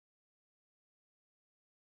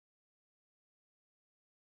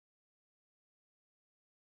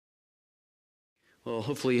Well,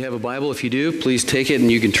 hopefully you have a Bible. If you do, please take it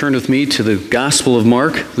and you can turn with me to the Gospel of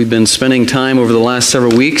Mark. We've been spending time over the last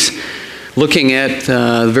several weeks looking at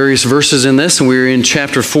the various verses in this, and we're in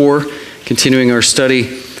chapter 4, continuing our study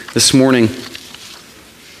this morning.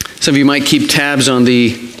 Some of you might keep tabs on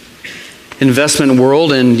the investment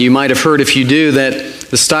world, and you might have heard, if you do, that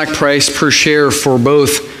the stock price per share for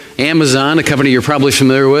both Amazon, a company you're probably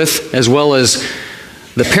familiar with, as well as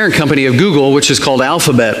the parent company of Google, which is called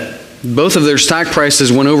Alphabet. Both of their stock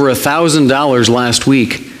prices went over $1,000 last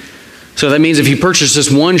week. So that means if you purchase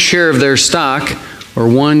just one share of their stock, or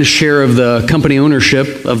one share of the company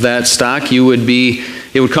ownership of that stock, it would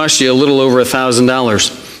cost you a little over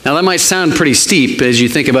 $1,000. Now that might sound pretty steep as you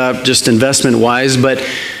think about just investment-wise, but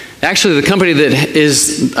actually the company that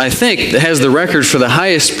has the record for the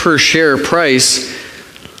highest per share price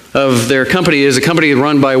of their company is a company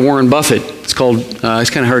run by Warren Buffett. It's called, it's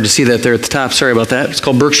kind of hard to see that there at the top, sorry about that. It's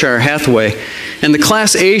called Berkshire Hathaway. And the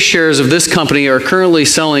Class A shares of this company are currently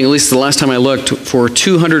selling, at least the last time I looked, for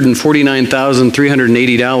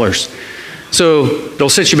 $249,380. So it'll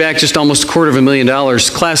set you back just almost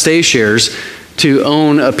 $250,000 Class A shares to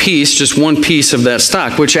own a piece, just one piece of that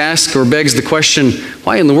stock, which asks or begs the question,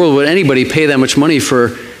 why in the world would anybody pay that much money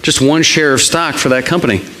for just one share of stock for that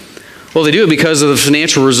company? Well, they do it because of the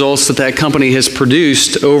financial results that company has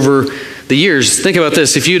produced over the years. Think about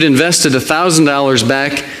this. If you'd invested $1,000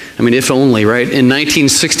 back, if only, right, in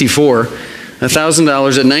 1964,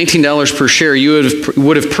 $1,000 at $19 per share, you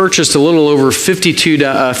would have purchased a little over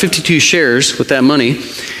 52 shares with that money.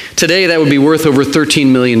 Today, that would be worth over $13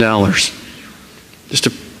 million. Just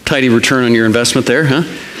a tidy return on your investment there, huh?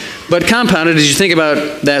 But compounded, as you think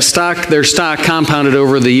about that stock, their stock compounded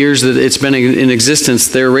over the years that it's been in existence,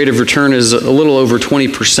 their rate of return is a little over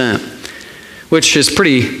 20%, which is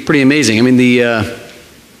pretty amazing. I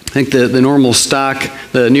think the normal stock,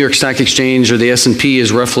 the New York Stock Exchange or the S&P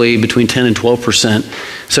is roughly between 10 and 12%,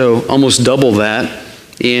 so almost double that.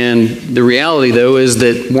 And the reality, though, is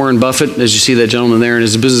that Warren Buffett, as you see that gentleman there, and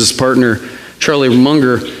his business partner, Charlie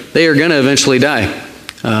Munger, they are going to eventually die.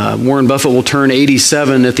 Warren Buffett will turn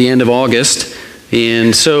 87 at the end of August,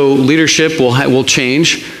 and so leadership will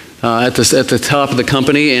change at the top of the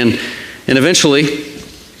company, and eventually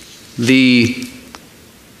the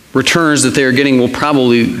returns that they are getting will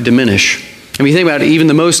probably diminish. You think about it, even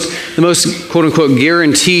the most quote unquote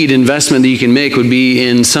guaranteed investment that you can make would be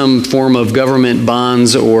in some form of government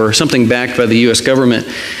bonds or something backed by the U.S. government,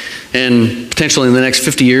 and potentially in the next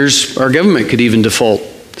 50 years, our government could even default.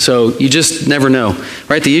 So you just never know,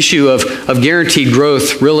 right? The issue of guaranteed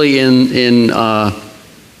growth really in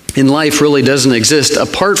life really doesn't exist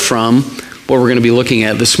apart from what we're going to be looking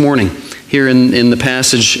at this morning here in the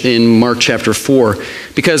passage in Mark chapter 4.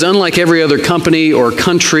 Because unlike every other company or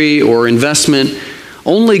country or investment,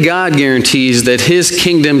 only God guarantees that His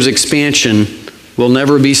kingdom's expansion will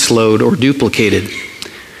never be slowed or duplicated.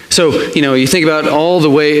 So, you think about all the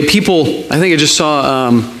way people, I think I just saw...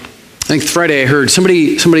 I think Friday I heard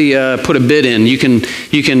somebody put a bid in. You can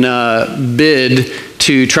bid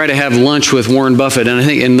to try to have lunch with Warren Buffett,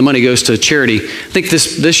 and the money goes to charity. I think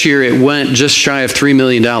this year it went just shy of $3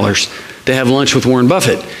 million to have lunch with Warren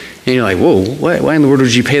Buffett. And you're like, whoa, why in the world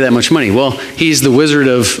would you pay that much money? Well, he's the Wizard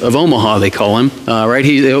of Omaha, they call him, right?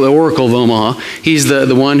 He's the Oracle of Omaha. He's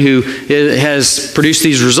the one who has produced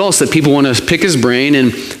these results that people want to pick his brain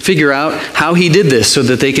and figure out how he did this so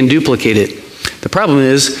that they can duplicate it. The problem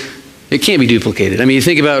is, it can't be duplicated. You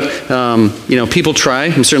think about, people try,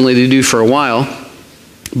 and certainly they do for a while,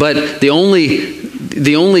 but the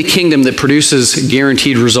only kingdom that produces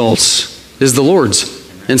guaranteed results is the Lord's.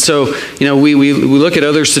 And so, we look at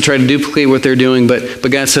others to try to duplicate what they're doing, but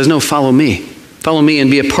God says, no, follow me. Follow me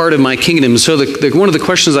and be a part of my kingdom. So one of the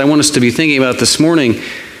questions I want us to be thinking about this morning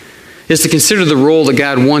is to consider the role that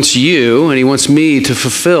God wants you and He wants me to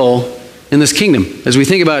fulfill in this kingdom. As we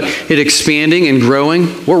think about it expanding and growing,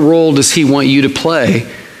 what role does He want you to play?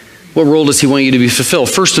 What role does He want you to be fulfilled?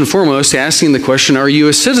 First and foremost, asking the question, are you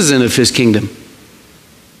a citizen of His kingdom?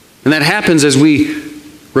 And that happens as we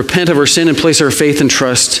repent of our sin and place our faith and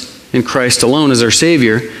trust in Christ alone as our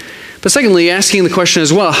Savior. But secondly, asking the question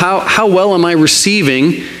as well, how well am I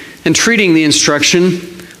receiving and treating the instruction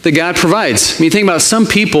that God provides? You think about some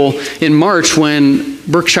people in March when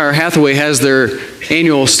Berkshire Hathaway has their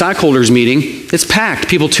annual stockholders meeting, it's packed.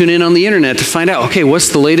 People tune in on the internet to find out, okay, what's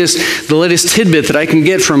the latest tidbit that I can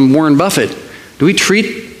get from Warren Buffett? Do we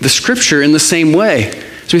treat the Scripture in the same way?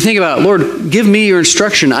 So we think about, Lord, give me your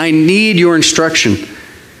instruction. I need your instruction.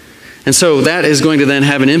 And so that is going to then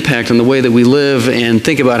have an impact on the way that we live and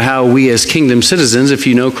think about how we as kingdom citizens, if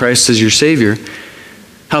you know Christ as your Savior,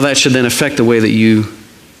 how that should then affect the way that you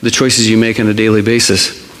the choices you make on a daily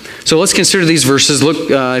basis. So let's consider these verses.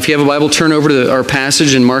 Look, if you have a Bible, turn over to our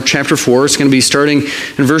passage in Mark chapter 4. It's going to be starting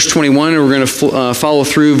in verse 21, and we're going to follow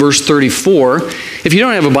through verse 34. If you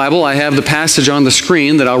don't have a Bible, I have the passage on the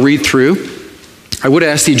screen that I'll read through. I would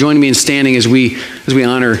ask that you join me in standing as we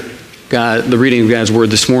honor God, the reading of God's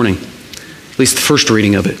Word this morning, at least the first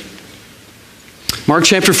reading of it. Mark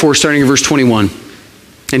chapter 4, starting in verse 21.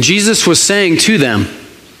 And Jesus was saying to them,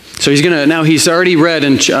 so he's already read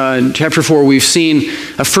in chapter 4, we've seen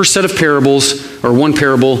a first set of parables, or one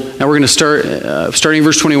parable. Now we're going to start, starting in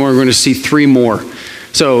verse 21, we're going to see three more.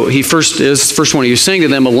 So first one, he was saying to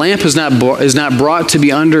them, a lamp is not brought to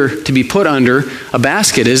be put under a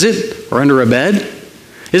basket, is it? Or under a bed?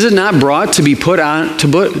 Is it not brought to be put on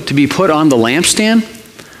the lampstand?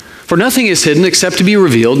 For nothing is hidden except to be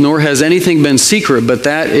revealed, nor has anything been secret, but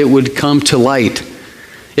that it would come to light.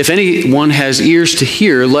 If anyone has ears to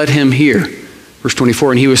hear, let him hear. Verse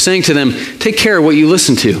 24, and he was saying to them, take care what you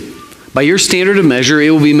listen to. By your standard of measure,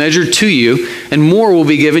 it will be measured to you, and more will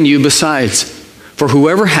be given you besides. For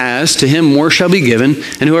whoever has, to him more shall be given,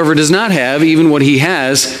 and whoever does not have, even what he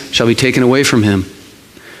has, shall be taken away from him.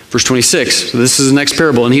 Verse 26, so this is the next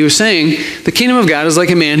parable. And he was saying, the kingdom of God is like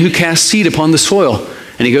a man who casts seed upon the soil.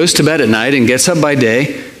 And he goes to bed at night and gets up by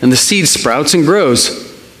day, and the seed sprouts and grows.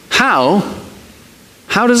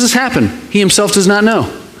 How does this happen? He himself does not know.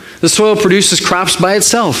 The soil produces crops by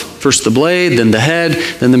itself. First the blade, then the head,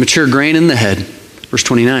 then the mature grain in the head. Verse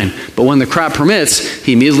 29. But when the crop permits,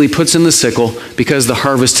 he immediately puts in the sickle because the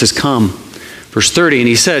harvest has come. Verse 30. And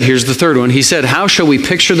he said, here's the third one. He said, how shall we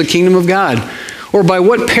picture the kingdom of God? Or by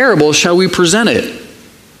what parable shall we present it?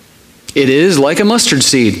 It is like a mustard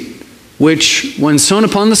seed, which when sown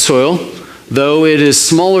upon the soil, though it is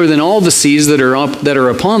smaller than all the seeds that are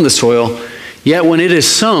upon the soil, yet when it is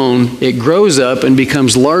sown, it grows up and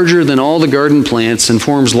becomes larger than all the garden plants and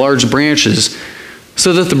forms large branches,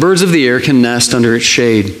 so that the birds of the air can nest under its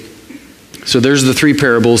shade. So there's the three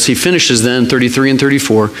parables. He finishes then, 33 and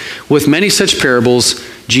 34. With many such parables,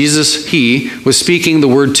 Jesus, he was speaking the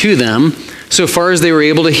word to them, so far as they were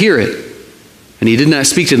able to hear it. And he did not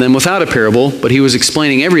speak to them without a parable, but he was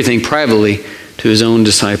explaining everything privately to his own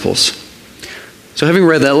disciples. So having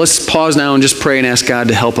read that, let's pause now and just pray and ask God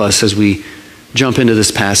to help us as we jump into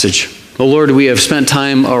this passage. Oh Lord, we have spent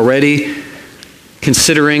time already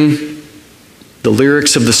considering the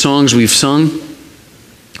lyrics of the songs we've sung.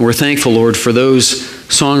 We're thankful, Lord, for those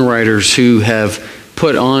songwriters who have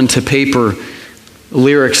put onto paper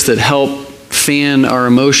lyrics that help fan our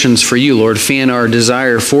emotions for you, Lord, fan our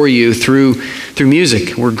desire for you through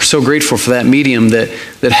music. We're so grateful for that medium that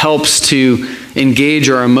helps to engage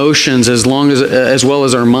our emotions as well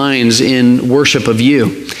as our minds in worship of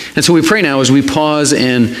you. And so we pray now as we pause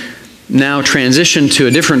and now transition to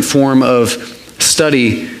a different form of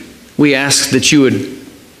study, we ask that you would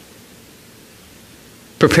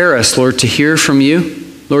prepare us, Lord, to hear from you.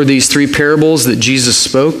 Lord, these three parables that Jesus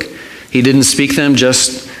spoke, he didn't speak them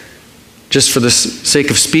just for the sake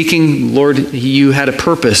of speaking. Lord, you had a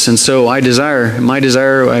purpose. And so my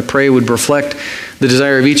desire, I pray, would reflect the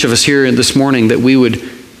desire of each of us here this morning, that we would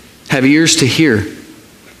have ears to hear.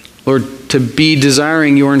 Lord, to be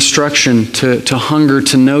desiring your instruction, to hunger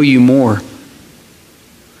to know you more.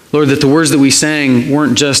 Lord, that the words that we sang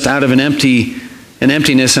weren't just out of an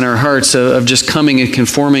emptiness in our hearts of just coming and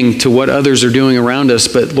conforming to what others are doing around us,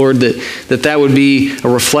 but Lord, that would be a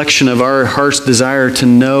reflection of our heart's desire to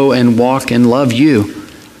know and walk and love you.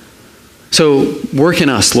 So work in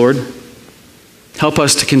us, Lord. Help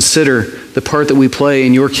us to consider the part that we play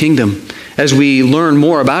in your kingdom as we learn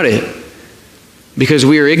more about it, because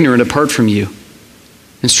we are ignorant apart from you.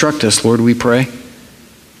 Instruct us, Lord, we pray.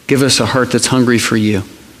 Give us a heart that's hungry for you.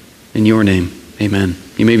 In your name, amen.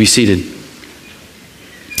 You may be seated.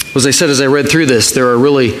 As I said, as I read through this, there are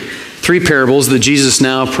really three parables that Jesus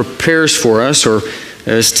now prepares for us, or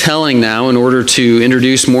is telling now, in order to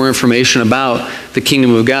introduce more information about the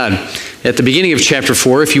kingdom of God. At the beginning of chapter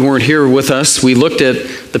 4, if you weren't here with us, we looked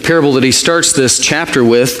at the parable that he starts this chapter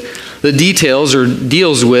with, that details or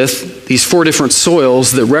deals with these four different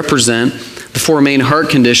soils that represent the four main heart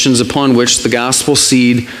conditions upon which the gospel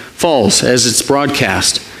seed falls as it's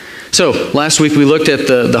broadcast. So last week we looked at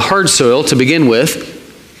the hard soil to begin with.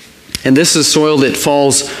 And this is soil that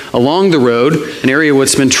falls along the road, an area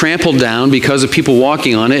that's been trampled down because of people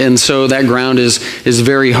walking on it, and so that ground is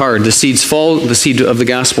very hard. The seed of the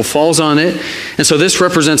gospel falls on it, and so this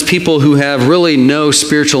represents people who have really no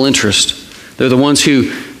spiritual interest. They're the ones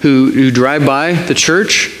who drive by the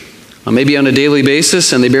church, maybe on a daily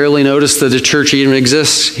basis, and they barely notice that the church even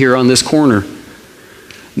exists here on this corner.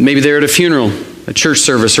 Maybe they're at a funeral, a church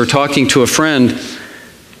service, or talking to a friend,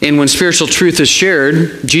 And when spiritual truth is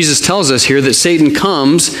shared, Jesus tells us here that Satan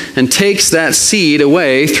comes and takes that seed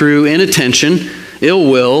away through inattention, ill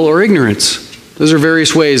will, or ignorance. Those are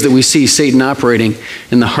various ways that we see Satan operating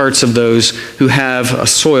in the hearts of those who have a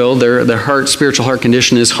soil, their heart, spiritual heart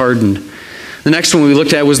condition is hardened. The next one we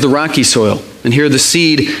looked at was the rocky soil. And here the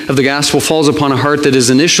seed of the gospel falls upon a heart that is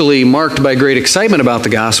initially marked by great excitement about the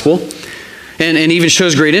gospel and even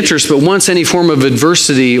shows great interest, but once any form of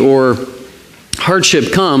adversity or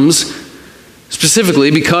hardship comes,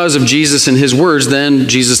 specifically because of Jesus and his words, then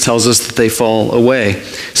Jesus tells us that they fall away.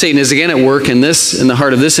 Satan is again at work in the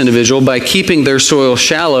heart of this individual by keeping their soil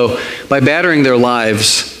shallow, by battering their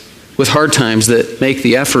lives with hard times that make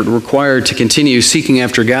the effort required to continue seeking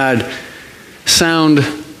after God sound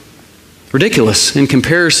ridiculous in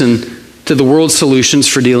comparison to the world's solutions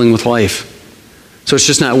for dealing with life. So it's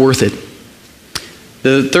just not worth it.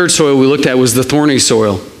 The third soil we looked at was the thorny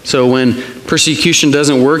soil. So when persecution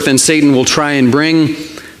doesn't work, then Satan will try and bring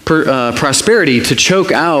prosperity to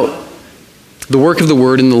choke out the work of the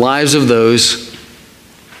word in the lives of those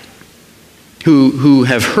who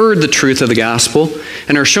have heard the truth of the gospel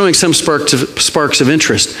and are showing some sparks of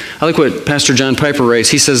interest. I like what Pastor John Piper writes.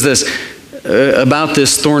 He says this about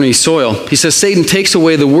this thorny soil. He says, Satan takes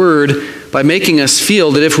away the word by making us feel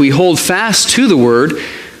that if we hold fast to the word,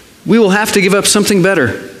 we will have to give up something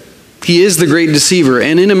better. He is the great deceiver,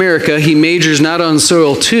 and in America, he majors not on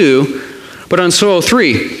soil 2, but on soil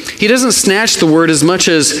 3. He doesn't snatch the word as much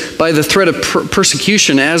as by the threat of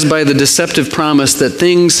persecution as by the deceptive promise that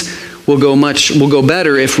things will go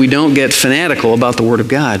better if we don't get fanatical about the word of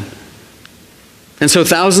God. And so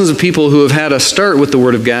thousands of people who have had a start with the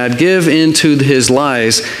word of God give into his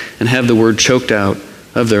lies and have the word choked out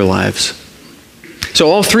of their lives.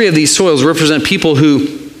 So all three of these soils represent people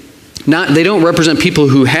who they don't represent people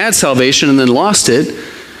who had salvation and then lost it.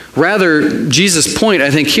 Rather, Jesus' point, I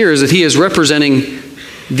think, here is that he is representing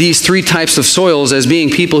these three types of soils as being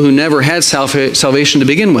people who never had salvation to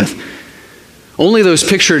begin with. Only those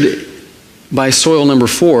pictured by soil number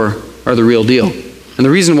 4 are the real deal. And the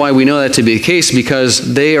reason why we know that to be the case is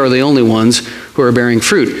because they are the only ones who are bearing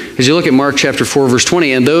fruit. As you look at Mark chapter 4, verse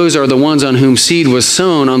 20, and those are the ones on whom seed was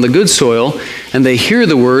sown on the good soil, and they hear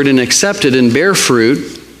the word and accept it and bear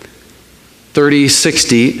fruit, 30,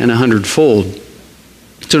 60, and 100-fold.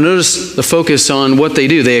 So notice the focus on what they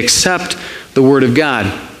do. They accept the word of God,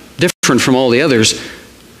 different from all the others.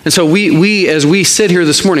 And so we as we sit here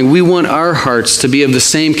this morning, we want our hearts to be of the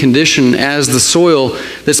same condition as the soil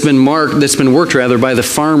that's been worked by the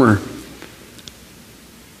farmer.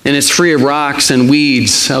 And it's free of rocks and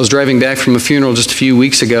weeds. I was driving back from a funeral just a few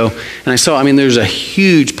weeks ago, and I saw, there's a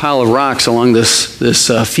huge pile of rocks along this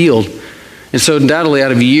field. And so undoubtedly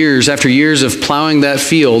after years of plowing that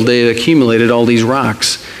field, they had accumulated all these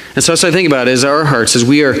rocks. And so that's what I think about is our hearts, as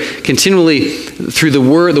we are continually, through the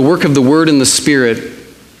work of the Word and the Spirit,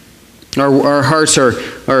 our hearts are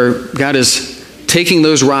God is taking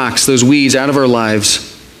those rocks, those weeds out of our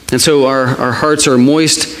lives. And so our hearts are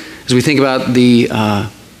moist as we think about the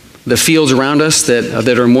fields around us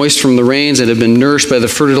that are moist from the rains, that have been nourished by the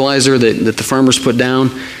fertilizer that the farmers put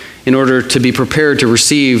down, in order to be prepared to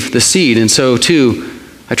receive the seed. And so, too,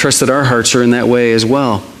 I trust that our hearts are in that way as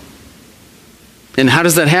well. And how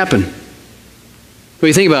does that happen? When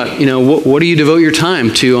you think about, what do you devote your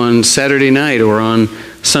time to on Saturday night or on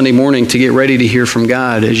Sunday morning to get ready to hear from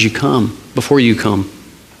God as you come, before you come?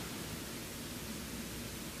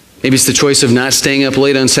 Maybe it's the choice of not staying up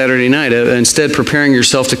late on Saturday night, instead preparing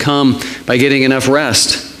yourself to come by getting enough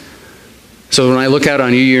rest. So when I look out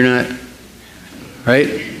on you, you're not,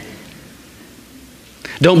 right?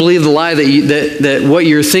 Don't believe the lie that what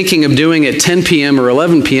you're thinking of doing at 10 p.m. or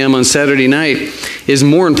 11 p.m. on Saturday night is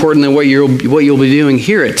more important than what you'll be doing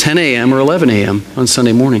here at 10 a.m. or 11 a.m. on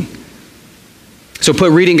Sunday morning. So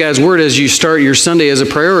put reading God's Word as you start your Sunday as a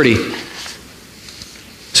priority,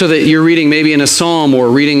 so that you're reading maybe in a psalm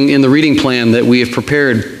or reading in the reading plan that we have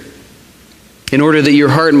prepared, in order that your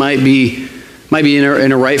heart might be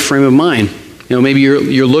in a right frame of mind. Maybe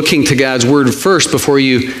you're looking to God's Word first before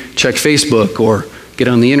you check Facebook or get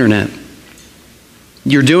on the internet.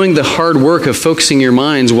 You're doing the hard work of focusing your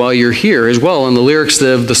minds while you're here as well on the lyrics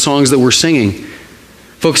of the songs that we're singing,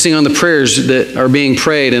 focusing on the prayers that are being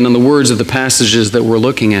prayed and on the words of the passages that we're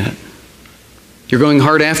looking at. You're going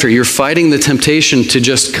hard after. You're fighting the temptation to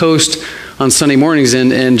just coast on Sunday mornings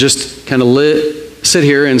and just kind of sit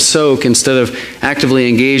here and soak instead of actively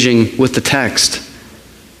engaging with the text,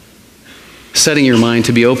 setting your mind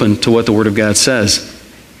to be open to what the Word of God says.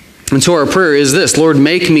 And so our prayer is this: Lord,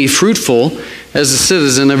 make me fruitful as a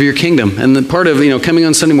citizen of your kingdom. And the part of, coming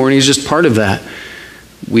on Sunday morning is just part of that.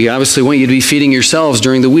 we obviously want you to be feeding yourselves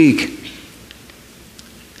during the week.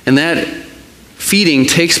 And that feeding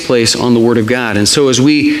takes place on the Word of God. And so as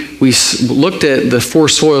we looked at the four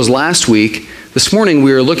soils last week, this morning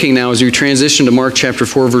we are looking now, as we transition to Mark chapter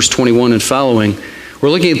 4, verse 21 and following, we're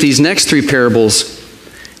looking at these next three parables.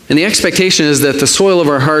 And the expectation is that the soil of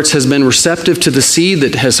our hearts has been receptive to the seed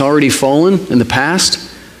that has already fallen in the past,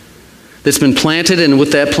 that's been planted, and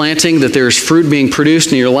with that planting that there's fruit being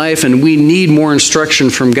produced in your life, and we need more instruction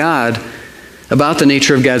from God about the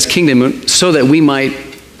nature of God's kingdom so that we might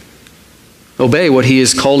obey what He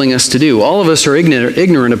is calling us to do. All of us are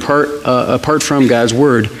ignorant apart from God's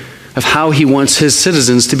Word of how He wants His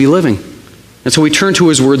citizens to be living. And so we turn to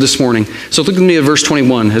His Word this morning. So look with me at verse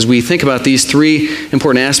 21 as we think about these three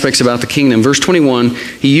important aspects about the kingdom. Verse 21,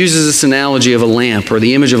 He uses this analogy of a lamp, or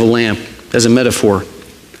the image of a lamp, as a metaphor.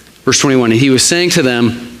 Verse 21, and He was saying to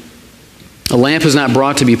them, a lamp is not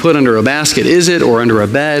brought to be put under a basket, is it, or under a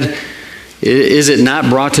bed? Is it not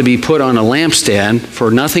brought to be put on a lampstand?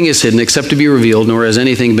 For nothing is hidden except to be revealed, nor has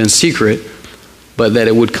anything been secret, but that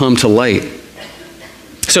it would come to light.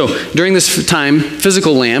 So during this time,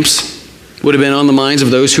 physical lamps would have been on the minds of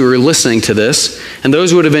those who were listening to this, and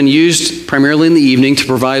those would have been used primarily in the evening to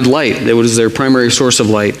provide light. That was their primary source of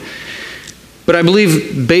light. But I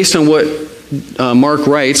believe, based on what Mark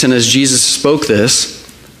writes, and as Jesus spoke this,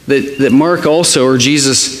 that Mark also, or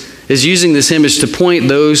Jesus, is using this image to point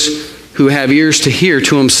those who have ears to hear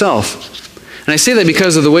to Himself. And I say that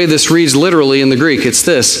because of the way this reads literally in the Greek. It's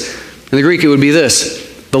this. In the Greek it would be this.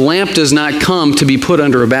 The lamp does not come to be put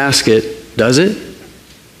under a basket, does it?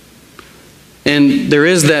 And there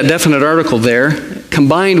is that definite article there,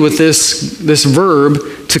 combined with this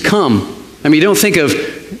verb, to come. I mean,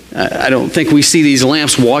 I don't think we see these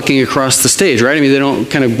lamps walking across the stage, right? I mean, they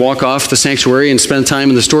don't kind of walk off the sanctuary and spend time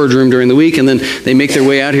in the storage room during the week, and then they make their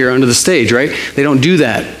way out here onto the stage, right? They don't do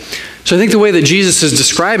that. So I think the way that Jesus is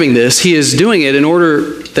describing this, He is doing it in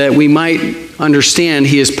order that we might understand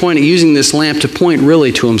He is using this lamp to point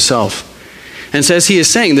really to Himself. And so as He is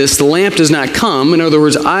saying this, the lamp does not come. In other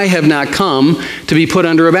words, I have not come to be put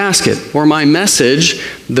under a basket. Or my message,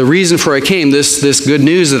 the reason for I came, this good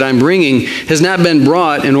news that I'm bringing, has not been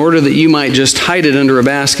brought in order that you might just hide it under a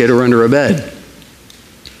basket or under a bed.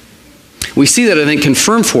 We see that, I think,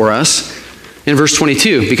 confirmed for us in verse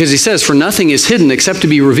 22, because He says, for nothing is hidden except to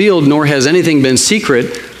be revealed, nor has anything been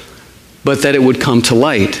secret, but that it would come to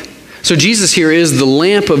light. So Jesus here is the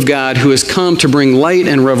lamp of God who has come to bring light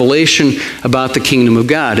and revelation about the kingdom of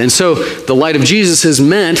God. And so the light of Jesus is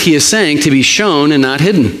meant, He is saying, to be shown and not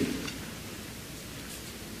hidden.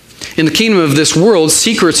 In the kingdom of this world,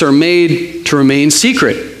 secrets are made to remain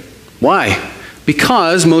secret. Why?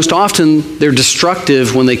 Because most often they're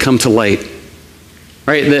destructive when they come to light.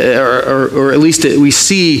 Right? Or at least we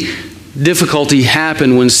see difficulty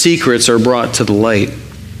happen when secrets are brought to the light.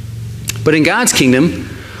 But in God's kingdom,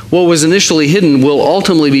 what was initially hidden will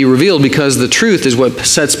ultimately be revealed because the truth is what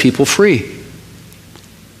sets people free.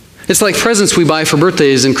 It's like presents we buy for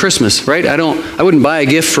birthdays and Christmas, right? I wouldn't buy a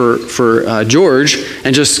gift for George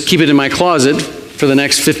and just keep it in my closet for the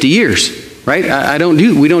next 50 years, right?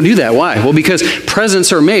 We don't do that. Why? Well, because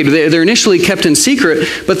presents are made. They're initially kept in secret,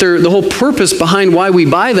 but the whole purpose behind why we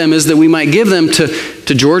buy them is that we might give them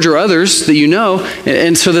to George or others that you know,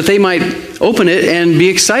 and so that they might open it and be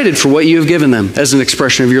excited for what you have given them as an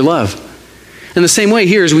expression of your love. In the same way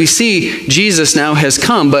here, as we see Jesus now has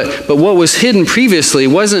come, but what was hidden previously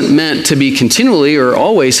wasn't meant to be continually or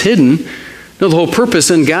always hidden. No, the whole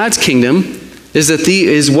purpose in God's kingdom is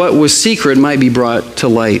that what was secret might be brought to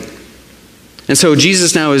light. And so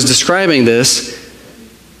Jesus now is describing this.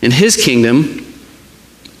 In His kingdom,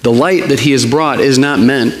 the light that He has brought is not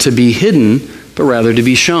meant to be hidden, but rather to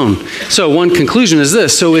be shown. So one conclusion is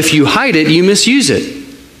this. So if you hide it, you misuse it.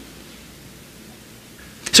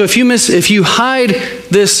 So if you hide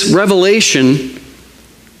this revelation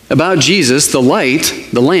about Jesus, the light,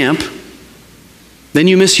 the lamp, then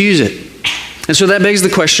you misuse it. And so that begs the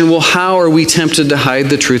question, well, how are we tempted to hide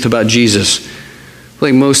the truth about Jesus?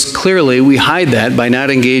 Like most clearly, we hide that by not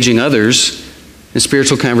engaging others in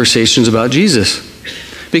spiritual conversations about Jesus.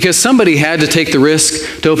 Because somebody had to take the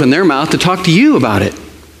risk to open their mouth to talk to you about it.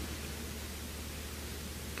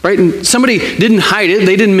 Right? And somebody didn't hide it,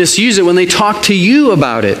 they didn't misuse it when they talked to you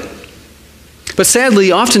about it. But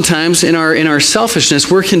sadly, oftentimes in our selfishness,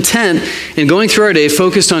 we're content in going through our day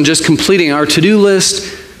focused on just completing our to-do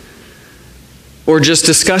list or just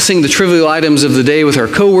discussing the trivial items of the day with our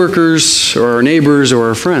coworkers or our neighbors or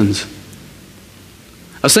our friends.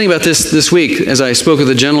 I was thinking about this week as I spoke with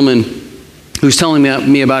a gentleman who's telling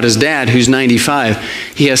me about his dad, who's 95.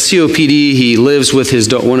 He has COPD. He lives with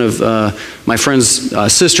one of my friend's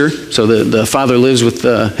sister. So the father lives with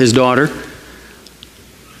his daughter.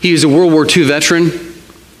 He was a World War II veteran,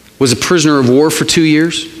 was a prisoner of war for 2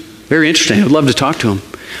 years. Very interesting. I'd love to talk to him.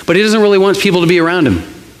 But he doesn't really want people to be around him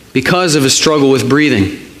because of his struggle with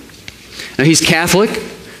breathing. Now, he's Catholic.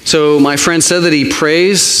 So my friend said that he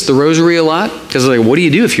prays the rosary a lot. Because like, what do you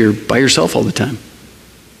do if you're by yourself all the time?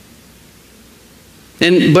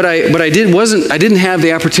 But I didn't have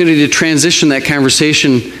the opportunity to transition that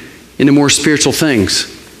conversation into more spiritual things,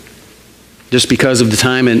 just because of the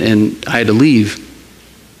time and I had to leave.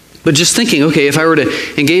 But just thinking, okay, if I were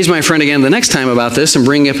to engage my friend again the next time about this and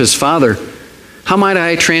bring up his father, how might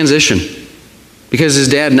I transition? Because his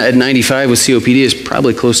dad at 95 with COPD is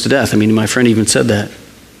probably close to death. I mean, my friend even said that.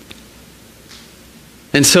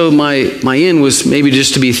 And so my in was maybe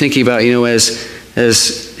just to be thinking about,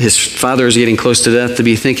 as his father is getting close to death, to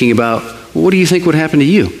be thinking about, well, what do you think would happen to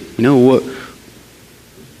you?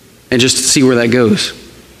 And just to see where that goes.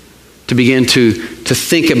 To begin to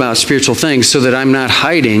think about spiritual things so that I'm not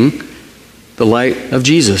hiding the light of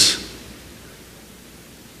Jesus.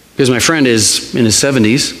 Because my friend is in his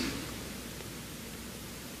 70s.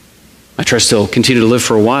 I trust he'll continue to live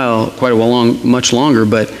for a while, much longer,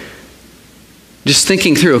 but just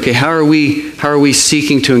thinking through, okay, how are we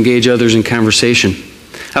seeking to engage others in conversation?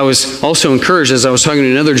 I was also encouraged as I was talking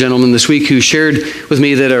to another gentleman this week who shared with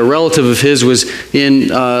me that a relative of his was in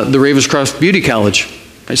the Ravenscroft Beauty College.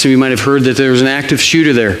 So you might have heard that there was an active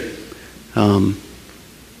shooter there.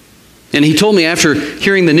 And he told me after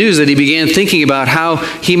hearing the news that he began thinking about how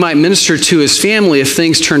he might minister to his family if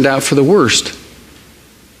things turned out for the worst.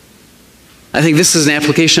 I think this is an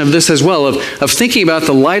application of this as well, of thinking about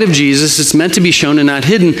the light of Jesus. It's meant to be shown and not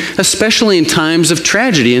hidden, especially in times of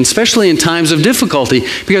tragedy, and especially in times of difficulty.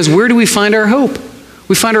 Because where do we find our hope?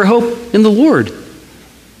 We find our hope in the Lord.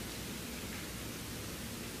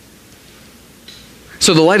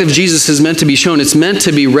 So the light of Jesus is meant to be shown. It's meant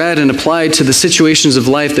to be read and applied to the situations of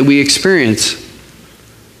life that we experience.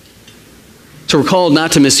 So we're called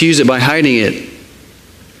not to misuse it by hiding it.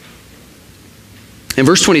 In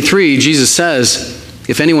verse 23, Jesus says,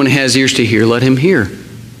 if anyone has ears to hear, let him hear.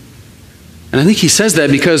 And I think he says that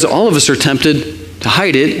because all of us are tempted to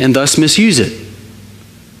hide it and thus misuse it.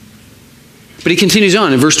 But he continues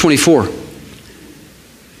on in verse 24.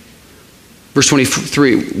 Verse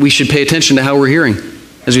 23, we should pay attention to how we're hearing.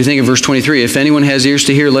 As we think of verse 23, if anyone has ears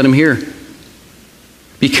to hear, let him hear.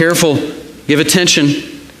 Be careful, give attention.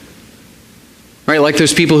 Right, like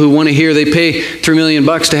those people who want to hear, they pay $3 million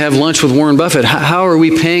to have lunch with Warren Buffett. How are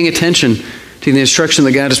we paying attention to the instruction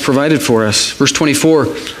that God has provided for us? Verse 24,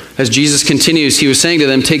 as Jesus continues, he was saying to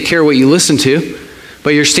them, take care what you listen to.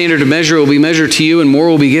 But your standard of measure will be measured to you, and more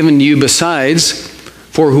will be given to you besides.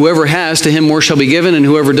 For whoever has, to him more shall be given, and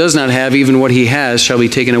whoever does not have, even what he has, shall be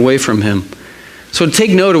taken away from him. So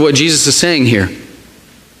take note of what Jesus is saying here.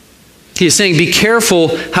 He is saying, be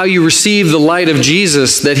careful how you receive the light of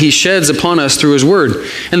Jesus that he sheds upon us through his word.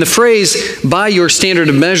 And the phrase, by your standard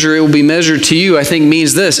of measure, it will be measured to you, I think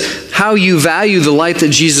means this. How you value the light that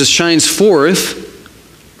Jesus shines forth,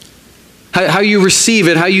 how you receive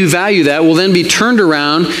it, how you value that, will then be turned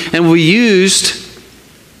around and will be used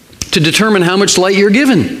to determine how much light you're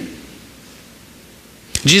given.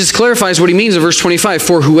 Jesus clarifies what he means in verse 25.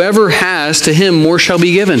 For whoever has, to him more shall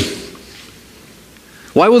be given.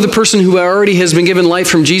 Why will the person who already has been given light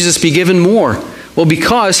from Jesus be given more? Well,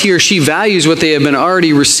 because he or she values what they have been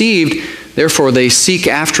already received. Therefore, they seek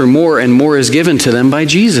after more, and more is given to them by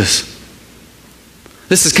Jesus.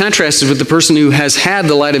 This is contrasted with the person who has had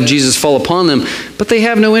the light of Jesus fall upon them, but they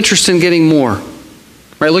have no interest in getting more.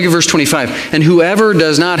 Right, look at verse 25. And whoever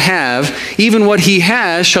does not have, even what he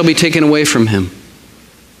has shall be taken away from him.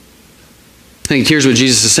 I think here's what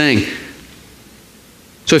Jesus is saying.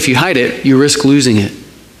 So if you hide it, you risk losing it.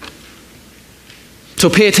 So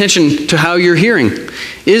pay attention to how you're hearing.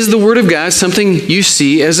 Is the Word of God something you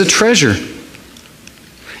see as a treasure?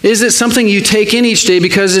 Is it something you take in each day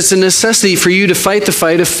because it's a necessity for you to fight the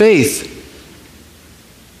fight of faith?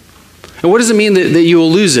 And what does it mean that you will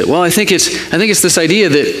lose it? Well, I think it's this idea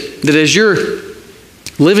that as you're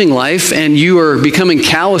living life and you are becoming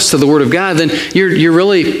callous to the Word of God, then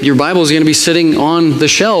your Bible is going to be sitting on the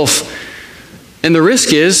shelf. And the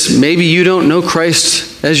risk is maybe you don't know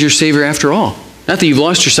Christ as your Savior after all. Not that you've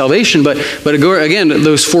lost your salvation, but again,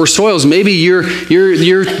 those four soils, maybe your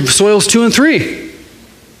soils 2 and 3.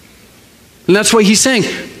 And that's why he's saying,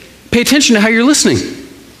 pay attention to how you're listening.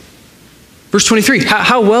 Verse 23,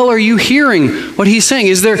 how well are you hearing what he's saying?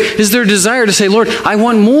 Is there a desire to say, Lord, I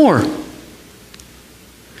want more?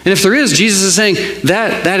 And if there is, Jesus is saying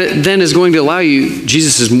that then is going to allow you,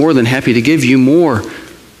 Jesus is more than happy to give you more.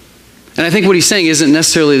 And I think what he's saying isn't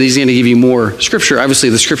necessarily that he's going to give you more Scripture. Obviously,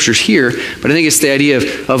 the Scripture's here, but I think it's the idea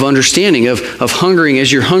of understanding, of hungering.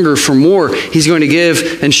 As you hunger for more, he's going to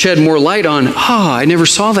give and shed more light on, I never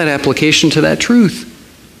saw that application to that truth.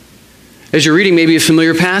 As you're reading maybe a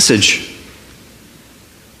familiar passage.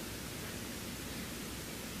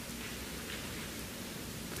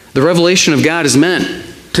 The revelation of God is meant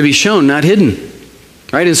to be shown, not hidden.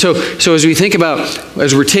 Right? And so as we think about,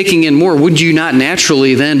 as we're taking in more, would you not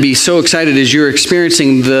naturally then be so excited as you're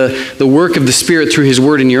experiencing the work of the Spirit through His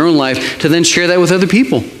Word in your own life to then share that with other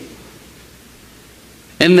people?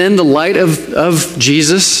 And then the light of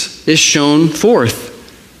Jesus is shown forth.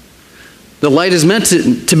 The light is meant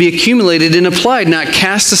to be accumulated and applied, not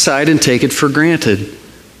cast aside and taken for granted.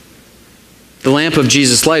 The lamp of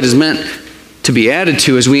Jesus' light is meant to be added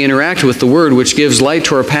to as we interact with the Word, which gives light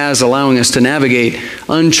to our paths, allowing us to navigate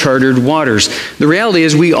uncharted waters. The reality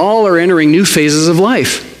is we all are entering new phases of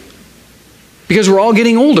life because we're all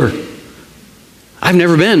getting older. I've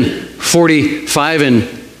never been 45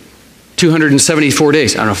 and 274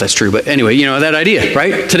 days. I don't know if that's true, but anyway, you know that idea,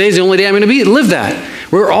 right? Today's the only day I'm going to live that.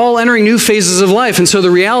 We're all entering new phases of life. And so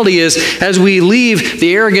the reality is, as we leave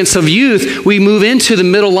the arrogance of youth, we move into the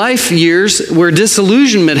middle life years where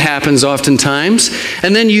disillusionment happens oftentimes.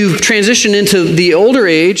 And then you transition into the older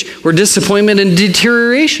age where disappointment and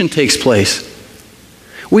deterioration takes place.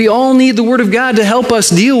 We all need the Word of God to help us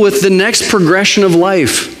deal with the next progression of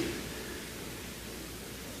life.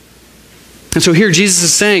 And so here Jesus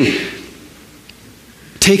is saying,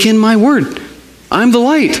 take in my Word. I'm the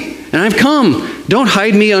light, and I've come. Don't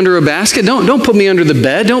hide me under a basket. Don't put me under the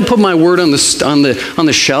bed. Don't put my Word on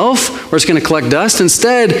the shelf where it's going to collect dust.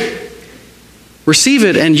 Instead, receive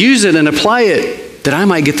it and use it and apply it that I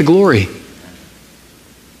might get the glory.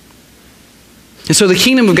 And so the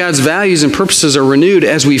kingdom of God's values and purposes are renewed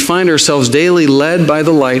as we find ourselves daily led by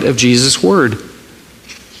the light of Jesus' Word.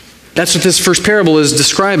 That's what this first parable is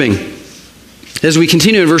describing. As we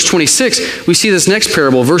continue in verse 26, we see this next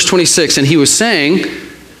parable, verse 26, and he was saying,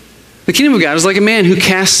 the kingdom of God is like a man who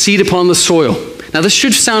casts seed upon the soil. Now this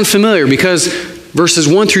should sound familiar because verses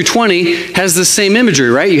 1 through 20 has the same imagery,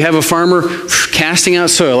 right? You have a farmer casting out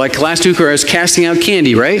soil, like last week I was casting out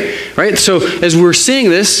candy, right? So as we're seeing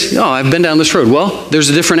this, I've been down this road. Well, there's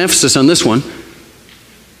a different emphasis on this one.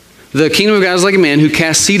 The kingdom of God is like a man who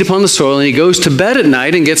casts seed upon the soil, and he goes to bed at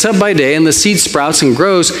night and gets up by day, and the seed sprouts and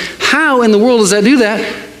grows. How in the world does that do that?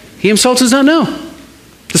 He himself does not know.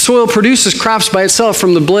 The soil produces crops by itself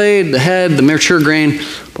from the blade, the head, the mature grain.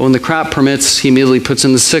 But when the crop permits, he immediately puts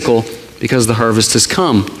in the sickle because the harvest has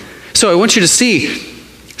come. So I want you to see,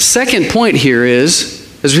 second point here is,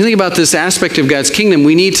 as we think about this aspect of God's kingdom,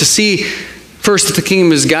 we need to see first that the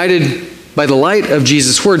kingdom is guided by the light of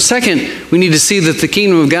Jesus' Word. Second, we need to see that the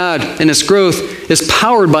kingdom of God and its growth is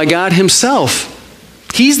powered by God Himself.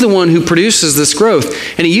 He's the one who produces this growth.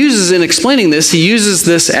 And He uses, in explaining this, He uses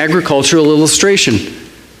this agricultural illustration.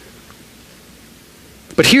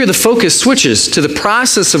 But here the focus switches to the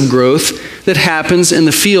process of growth that happens in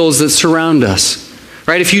the fields that surround us.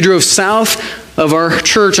 Right? If you drove south of our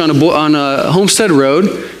church on a Homestead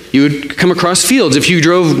Road, you would come across fields. If you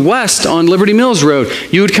drove west on Liberty Mills Road,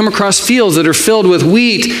 you would come across fields that are filled with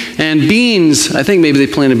wheat and beans. I think maybe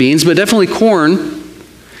they planted beans, but definitely corn.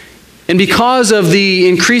 And because of the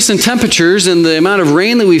increase in temperatures and the amount of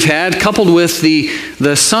rain that we've had, coupled with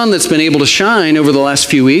the sun that's been able to shine over the last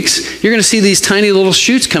few weeks, you're going to see these tiny little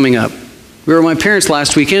shoots coming up. We were with my parents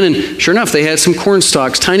last weekend, and sure enough, they had some corn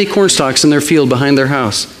stalks, tiny corn stalks in their field behind their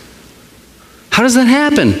house. How does that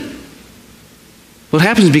happen? Well, it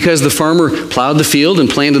happens because the farmer plowed the field and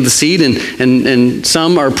planted the seed, and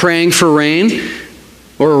some are praying for rain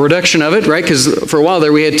or a reduction of it, right? Because for a while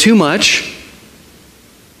there we had too much.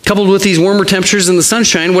 Coupled with these warmer temperatures and the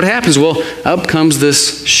sunshine, what happens? Well, up comes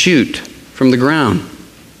this shoot from the ground.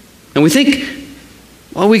 And we think,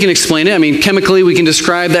 well, we can explain it. I mean, chemically we can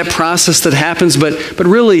describe that process that happens, but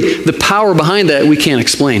really the power behind that we can't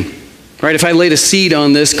explain. Right? If I laid a seed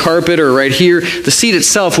on this carpet or right here, the seed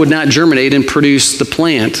itself would not germinate and produce the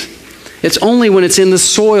plant. It's only when it's in the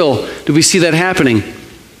soil do we see that happening.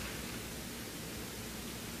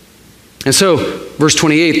 And so, verse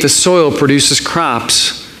 28, the soil produces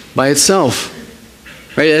crops by itself.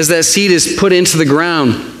 Right? As that seed is put into the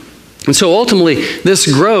ground. And so ultimately, this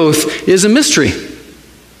growth is a mystery.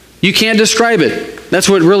 You can't describe it. That's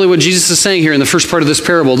what Jesus is saying here in the first part of this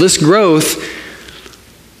parable. This growth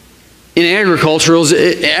in agriculture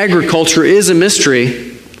is a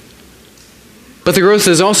mystery. But the growth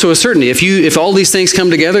is also a certainty. If all these things come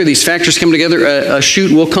together, these factors come together, a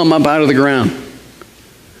shoot will come up out of the ground.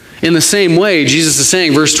 In the same way, Jesus is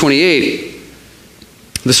saying, verse 28,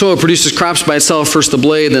 the soil produces crops by itself, first the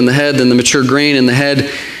blade, then the head, then the mature grain in the head.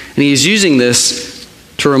 And he's using this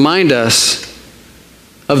to remind us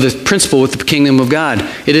of the principle with the kingdom of God.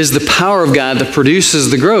 It is the power of God that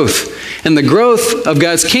produces the growth. And the growth of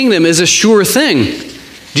God's kingdom is a sure thing.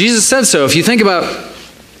 Jesus said so. If you think about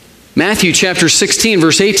Matthew chapter 16,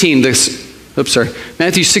 verse 18,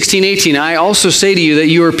 Matthew 16, 18, I also say to you that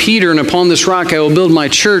you are Peter, and upon this rock I will build my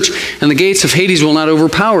church, and the gates of Hades will not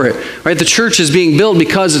overpower it. Right? The church is being built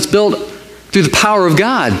because it's built through the power of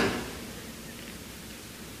God.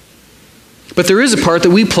 But there is a part that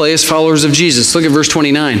we play as followers of Jesus. Look at verse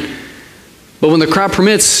 29. But when the crop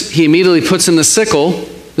permits, he immediately puts in the sickle.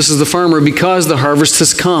 This is the farmer, because the harvest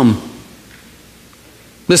has come.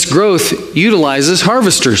 This growth utilizes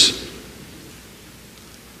harvesters.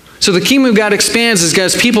 So the kingdom of God expands as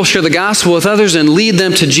God's people share the gospel with others and lead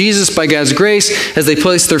them to Jesus by God's grace as they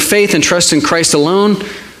place their faith and trust in Christ alone.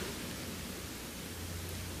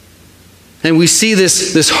 And we see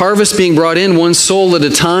this harvest being brought in one soul at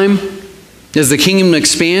a time as the kingdom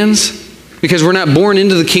expands, because we're not born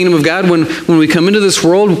into the kingdom of God. When we come into this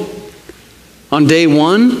world on day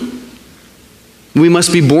one, we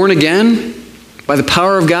must be born again by the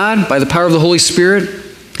power of God, by the power of the Holy Spirit,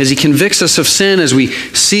 as He convicts us of sin, as we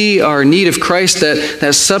see our need of Christ,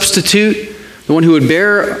 that substitute, the one who would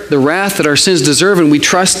bear the wrath that our sins deserve, and we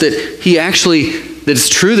trust that that it's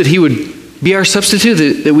true that He would be our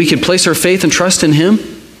substitute, that we could place our faith and trust in Him.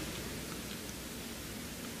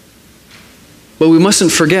 But we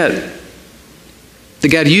mustn't forget that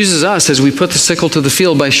God uses us as we put the sickle to the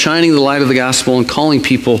field by shining the light of the gospel and calling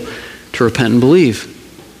people to repent and believe.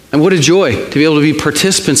 And what a joy to be able to be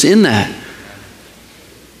participants in that.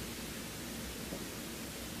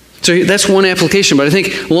 So that's one application. But I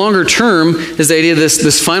think longer term is the idea of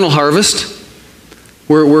this final harvest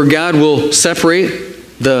where God will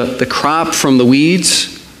separate the crop from the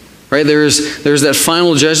weeds. Right? There's that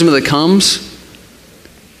final judgment that comes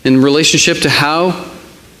in relationship to how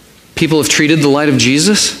people have treated the light of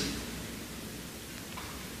Jesus.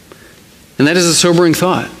 And that is a sobering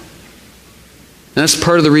thought. And that's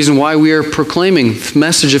part of the reason why we are proclaiming the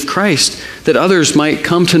message of Christ, that others might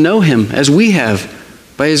come to know Him as we have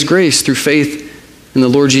by His grace through faith in the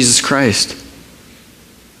Lord Jesus Christ.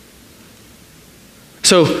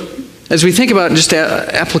 So, as we think about just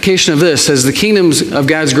application of this, as the kingdom of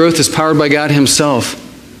God's growth is powered by God Himself,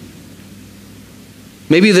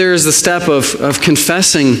 maybe there is the step of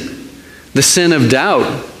confessing the sin of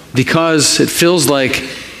doubt because it feels like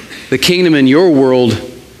the kingdom in your world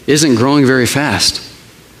isn't growing very fast.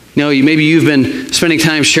 You know, maybe you've been spending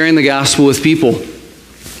time sharing the gospel with people,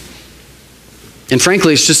 and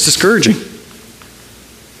frankly, it's just discouraging.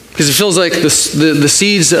 Because it feels like the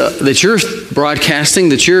seeds that you're broadcasting,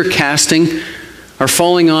 that you're casting, are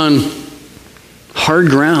falling on hard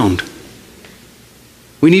ground.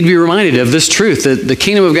 We need to be reminded of this truth, that the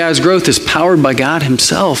kingdom of God's growth is powered by God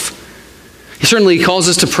Himself. He certainly calls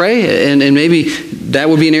us to pray, and maybe that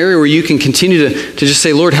would be an area where you can continue to just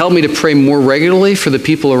say, Lord, help me to pray more regularly for the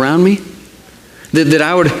people around me. That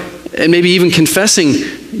I would, and maybe even confessing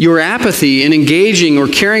your apathy in engaging or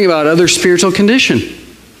caring about other spiritual condition.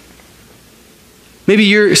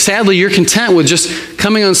 Maybe sadly you're content with just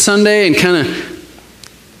coming on Sunday and kind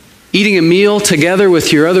of eating a meal together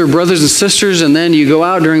with your other brothers and sisters, and then you go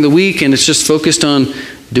out during the week and it's just focused on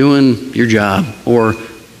doing your job or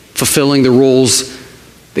fulfilling the roles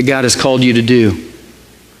that God has called you to do.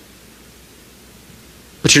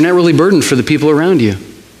 But you're not really burdened for the people around you.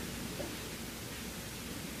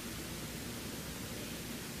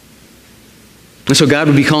 And so God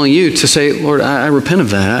would be calling you to say, Lord, I repent of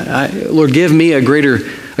that. Lord, give me a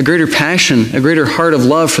greater passion, a greater heart of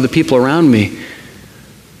love for the people around me.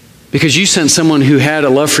 Because you sent someone who had a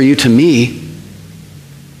love for you to me.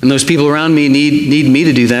 And those people around me need me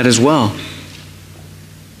to do that as well.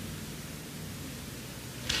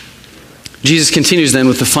 Jesus continues then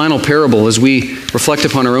with the final parable as we reflect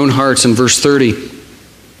upon our own hearts in verse 30.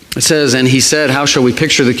 It says, and He said, how shall we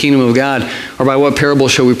picture the kingdom of God? Or by what parable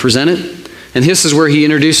shall we present it? And this is where He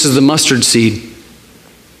introduces the mustard seed.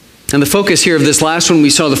 And the focus here of this last one, we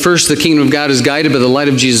saw the first, the kingdom of God is guided by the light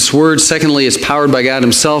of Jesus' words. Secondly, it's powered by God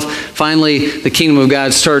Himself. Finally, the kingdom of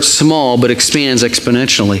God starts small but expands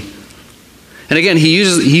exponentially. And again, He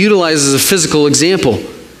utilizes a physical example.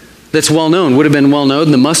 that's well known, would have been well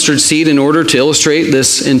known, the mustard seed, in order to illustrate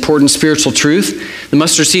this important spiritual truth. The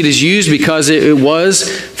mustard seed is used because it was,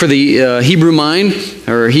 for the Hebrew mind,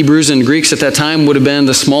 or Hebrews and Greeks at that time, would have been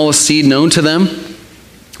the smallest seed known to them.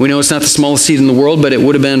 We know it's not the smallest seed in the world, but it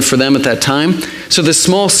would have been for them at that time. So this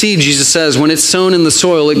small seed, Jesus says, when it's sown in the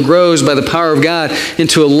soil, it grows by the power of God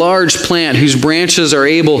into a large plant whose branches are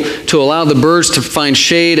able to allow the birds to find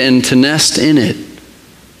shade and to nest in it.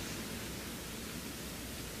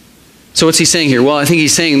 So what's he saying here? Well, I think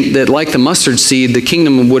he's saying that like the mustard seed, the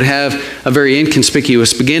kingdom would have a very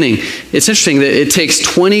inconspicuous beginning. It's interesting that it takes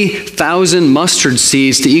 20,000 mustard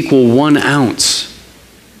seeds to equal 1 ounce.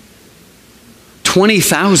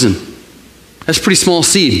 20,000. That's a pretty small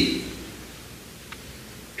seed.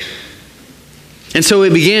 And so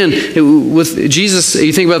it began with Jesus.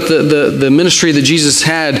 You think about the ministry that Jesus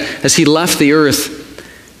had as he left the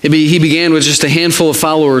earth. He began with just a handful of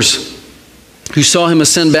followers who saw him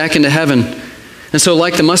ascend back into heaven. And so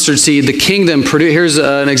like the mustard seed, the kingdom produced. Here's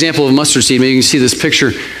an example of a mustard seed. Maybe you can see this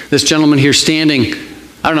picture. This gentleman here standing.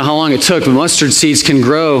 I don't know how long it took, but mustard seeds can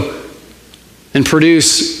grow and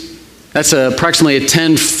produce. That's approximately a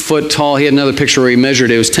 10-foot tall. He had another picture where he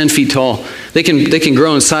measured it. It was 10 feet tall. They can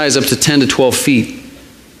grow in size up to 10 to 12 feet.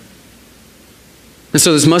 And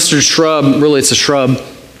so this mustard shrub, really it's a shrub.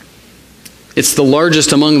 It's the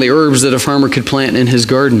largest among the herbs that a farmer could plant in his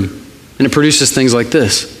garden. And it produces things like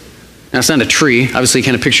this. Now it's not a tree. Obviously you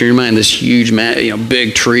kind of picture in your mind this huge,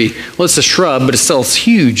 big tree. Well, it's a shrub, but it's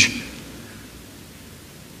huge.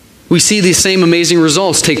 We see these same amazing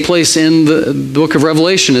results take place in the book of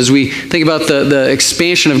Revelation as we think about the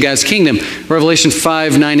expansion of God's kingdom. Revelation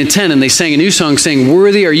 5, 9, and 10. And they sang a new song saying,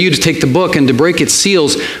 "Worthy are you to take the book and to break its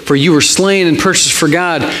seals, for you were slain and purchased for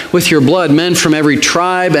God with your blood men from every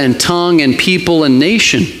tribe and tongue and people and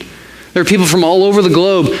nation." There are people from all over the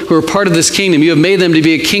globe who are part of this kingdom. You have made them to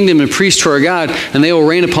be a kingdom and priests to our God, and they will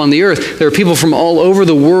reign upon the earth. There are people from all over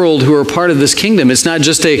the world who are part of this kingdom. It's not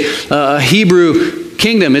just a Hebrew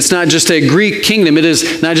kingdom. It's not just a Greek kingdom. It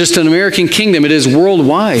is not just an American kingdom. It is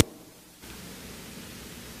worldwide.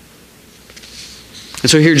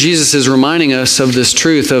 And so here Jesus is reminding us of this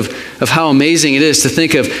truth of how amazing it is to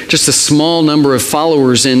think of just a small number of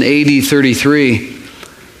followers in AD 33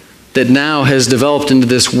 that now has developed into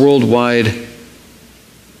this worldwide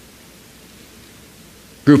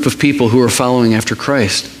group of people who are following after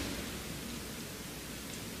Christ.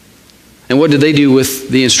 And what did they do with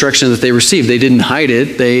the instruction that they received? They didn't hide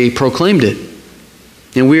it, they proclaimed it.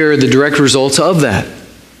 And we are the direct results of that.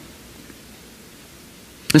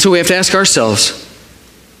 And so we have to ask ourselves,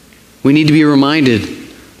 we need to be reminded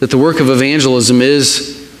that the work of evangelism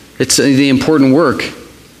it's the important work.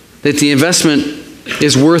 That the investment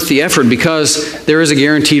is worth the effort because there is a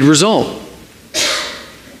guaranteed result.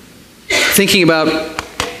 Thinking about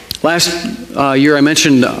last year, I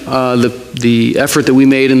mentioned the effort that we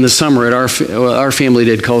made in the summer at our family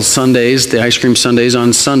did called Sundays, the ice cream Sundays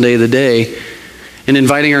on Sunday the day, and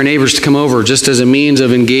inviting our neighbors to come over just as a means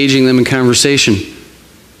of engaging them in conversation.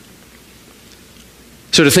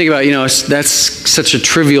 So to think about, that's such a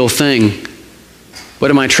trivial thing. But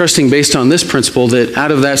am I trusting based on this principle that out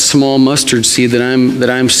of that small mustard seed that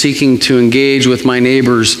I'm seeking to engage with my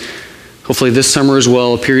neighbors, hopefully this summer as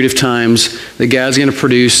well, a period of times, that God's going to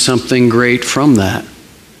produce something great from that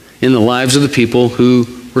in the lives of the people who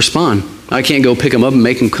respond. I can't go pick them up and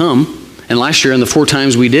make them come. And last year, in the 4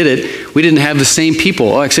 times we did it, we didn't have the same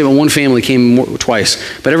people. Except one family came twice.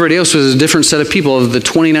 But everybody else was a different set of people of the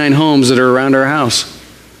 29 homes that are around our house.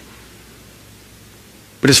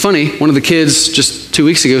 But it's funny, one of the kids just 2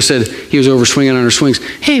 weeks ago said, he was over swinging on her swings,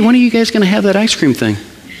 "Hey, when are you guys going to have that ice cream thing?"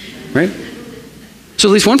 Right? So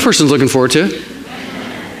at least one person's looking forward to it.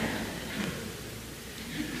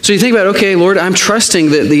 So you think about, okay, Lord, I'm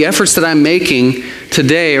trusting that the efforts that I'm making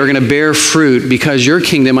today are going to bear fruit because your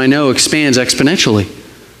kingdom, I know, expands exponentially.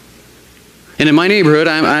 And in my neighborhood,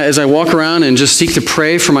 as I walk around and just seek to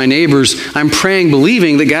pray for my neighbors, I'm praying,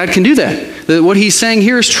 believing that God can do that. That what he's saying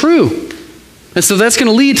here is true. And so that's going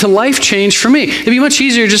to lead to life change for me. It'd be much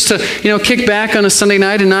easier just to, kick back on a Sunday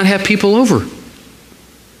night and not have people over.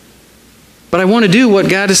 But I want to do what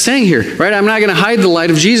God is saying here, right? I'm not going to hide the light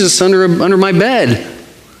of Jesus under my bed.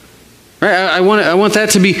 Right? I want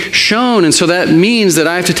that to be shown, and so that means that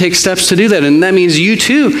I have to take steps to do that. And that means you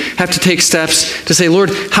too have to take steps to say,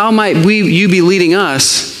 Lord, how might you be leading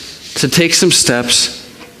us to take some steps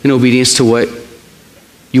in obedience to what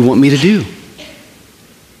you want me to do?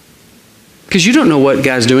 Because you don't know what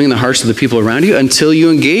God's doing in the hearts of the people around you until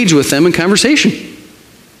you engage with them in conversation.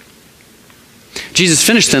 Jesus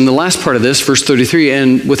finished then the last part of this, verse 33,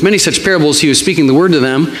 and with many such parables he was speaking the word to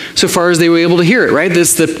them so far as they were able to hear it, right?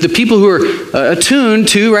 This, the people who are attuned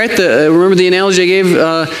to, right? Remember the analogy I gave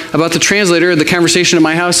about the translator, the conversation at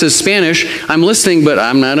my house is Spanish. I'm listening, but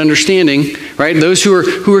I'm not understanding, right? Those who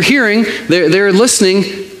are hearing, they're listening.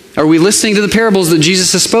 Are we listening to the parables that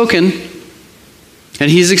Jesus has spoken?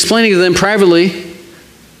 And he's explaining to them privately.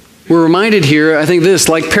 We're reminded here, I think this,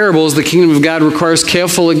 like parables, the kingdom of God requires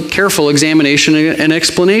careful examination and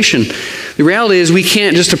explanation. The reality is we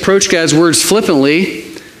can't just approach God's words flippantly.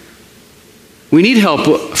 We need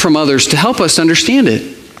help from others to help us understand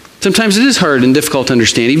it. Sometimes it is hard and difficult to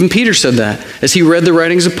understand. Even Peter said that as he read the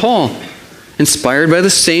writings of Paul, inspired by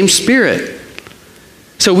the same Spirit.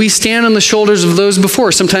 So we stand on the shoulders of those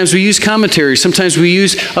before. Sometimes we use commentaries. Sometimes we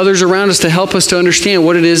use others around us to help us to understand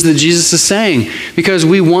what it is that Jesus is saying. Because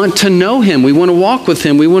we want to know him. We want to walk with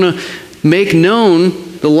him. We want to make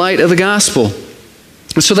known the light of the gospel.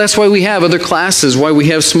 And so that's why we have other classes, why we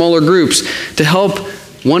have smaller groups, to help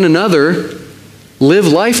one another live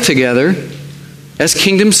life together as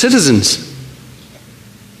kingdom citizens.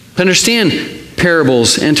 To understand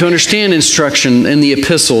parables and to understand instruction in the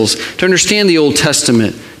epistles, to understand the Old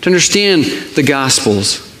Testament, to understand the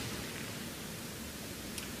Gospels.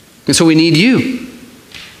 And so we need you.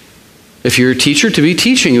 If you're a teacher, to be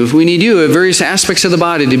teaching. If we need you at various aspects of the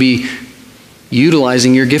body to be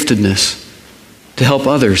utilizing your giftedness to help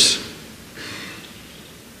others.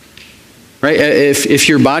 Right? If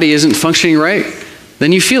your body isn't functioning right,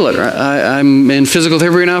 then you feel it. Right? I'm in physical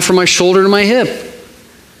therapy right now from my shoulder to my hip.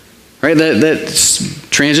 Right, that's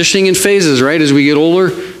transitioning in phases, right? As we get older,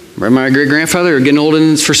 my great-grandfather, getting old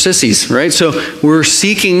and it's for sissies, right? So we're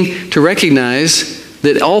seeking to recognize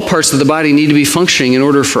that all parts of the body need to be functioning in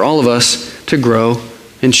order for all of us to grow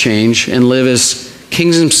and change and live as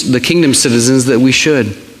the kingdom citizens that we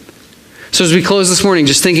should. So as we close this morning,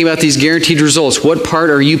 just thinking about these guaranteed results, what part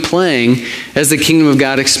are you playing as the kingdom of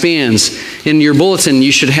God expands? In your bulletin,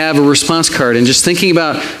 you should have a response card, and just thinking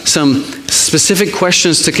about some specific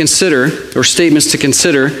questions to consider or statements to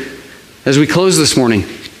consider as we close this morning.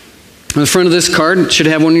 On the front of this card, it should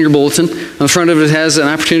have one in your bulletin. On the front of it has an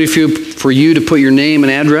opportunity for you to put your name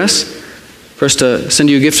and address, for us to send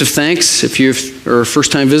you a gift of thanks if you're a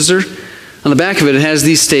first-time visitor. On the back of it, it has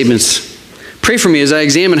these statements. Pray for me as I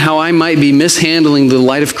examine how I might be mishandling the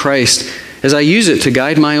light of Christ as I use it to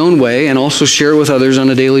guide my own way and also share it with others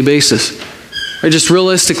on a daily basis. Or just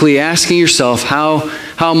realistically asking yourself,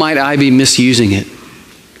 how might I be misusing it?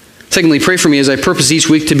 Secondly, pray for me as I purpose each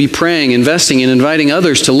week to be praying, investing, and inviting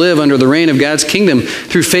others to live under the reign of God's kingdom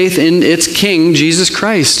through faith in its King, Jesus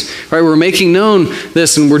Christ. Right? We're making known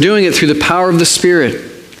this, and we're doing it through the power of the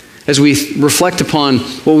Spirit. As we reflect upon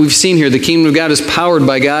what we've seen here, the kingdom of God is powered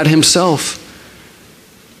by God himself.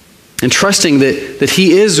 And trusting that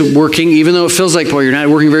he is working, even though it feels like, well, you're not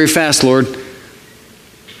working very fast, Lord.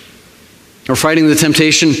 Or fighting the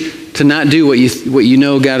temptation to not do what you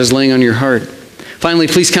know God is laying on your heart. Finally,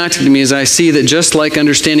 please contact me as I see that just like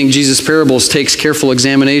understanding Jesus' parables takes careful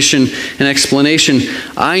examination and explanation,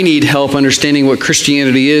 I need help understanding what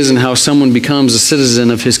Christianity is and how someone becomes a citizen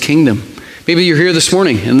of his kingdom. Maybe you're here this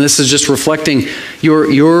morning and this is just reflecting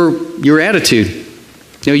your attitude.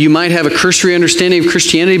 You know, you might have a cursory understanding of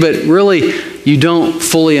Christianity, but really you don't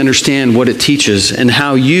fully understand what it teaches and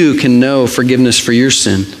how you can know forgiveness for your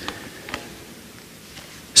sin.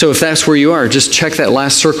 So if that's where you are, just check that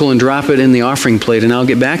last circle and drop it in the offering plate, and I'll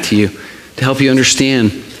get back to you to help you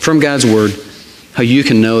understand from God's Word how you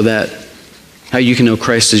can know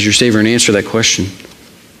Christ as your Savior and answer that question.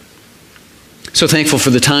 So thankful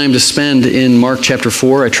for the time to spend in Mark chapter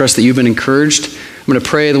 4. I trust that you've been encouraged. I'm going to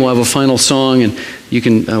pray, then we'll have a final song, and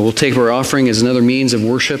we'll take our offering as another means of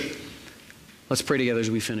worship. Let's pray together as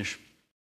we finish.